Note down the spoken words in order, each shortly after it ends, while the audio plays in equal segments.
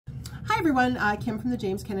everyone, Kim from the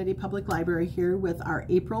James Kennedy Public Library here with our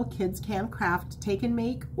April Kids Can Craft Take and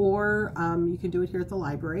Make, or you can do it here at the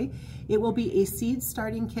library. It will be a seed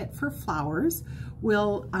starting kit for flowers.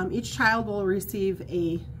 Each child will receive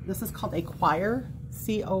this is called a Coir,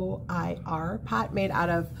 C-O-I-R, pot made out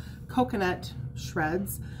of coconut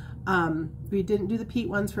shreds. We didn't do the peat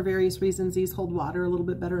ones for various reasons. These hold water a little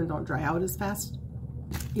bit better and don't dry out as fast.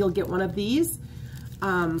 You'll get one of these.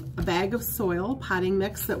 A bag of soil, potting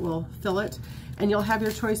mix that will fill it, and you'll have your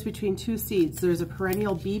choice between two seeds. There's a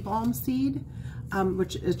perennial bee balm seed,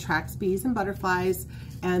 which attracts bees and butterflies,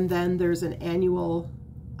 and then there's an annual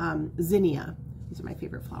zinnia. These are my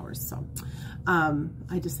favorite flowers, so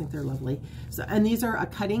I just think they're lovely. And these are a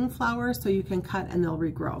cutting flower, so you can cut and they'll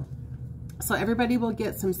regrow. So everybody will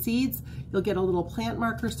get some seeds. You'll get a little plant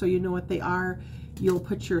marker so you know what they are. You'll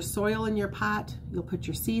put your soil in your pot, you'll put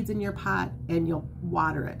your seeds in your pot, and you'll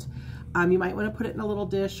water it. You might want to put it in a little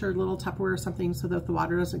dish or a little Tupperware or something so that the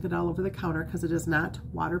water doesn't get all over the counter, because it is not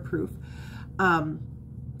waterproof. And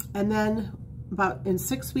then about in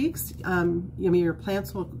 6 weeks, your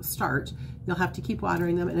plants will start. You'll have to keep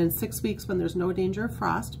watering them, and in 6 weeks, when there's no danger of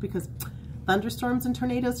frost, because thunderstorms and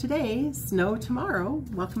tornadoes today, snow tomorrow,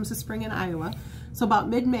 welcome to spring in Iowa. So about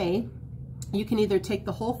mid-May, you can either take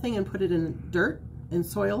the whole thing and put it in dirt and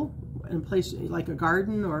soil in place like a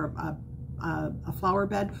garden or a flower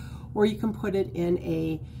bed, or you can put it in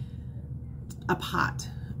a pot.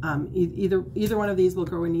 Either one of these will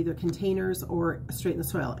grow in either containers or straight in the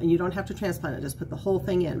soil, and you don't have to transplant it, just put the whole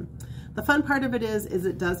thing in. The fun part of it is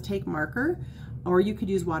it does take marker, or you could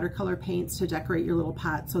use watercolor paints to decorate your little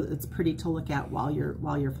pot so that it's pretty to look at while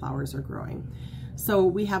your flowers are growing. So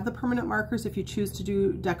we have the permanent markers if you choose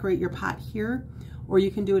to decorate your pot here, or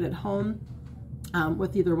you can do it at home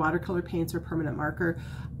with either watercolor paints or permanent marker.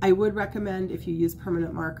 I would recommend, if you use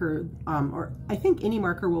permanent marker, or I think any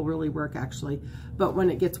marker will really work actually, but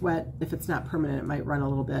when it gets wet, if it's not permanent, it might run a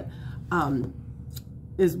little bit,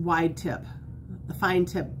 is wide tip. The fine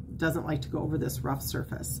tip doesn't like to go over this rough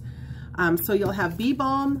surface. So you'll have bee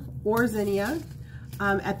balm or zinnia.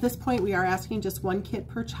 At this point, we are asking just one kit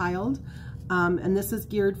per child. And this is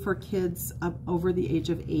geared for kids over the age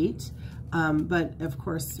of 8, but of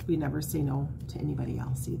course we never say no to anybody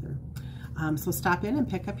else either. So stop in and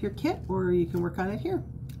pick up your kit, or you can work on it here.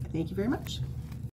 Thank you very much.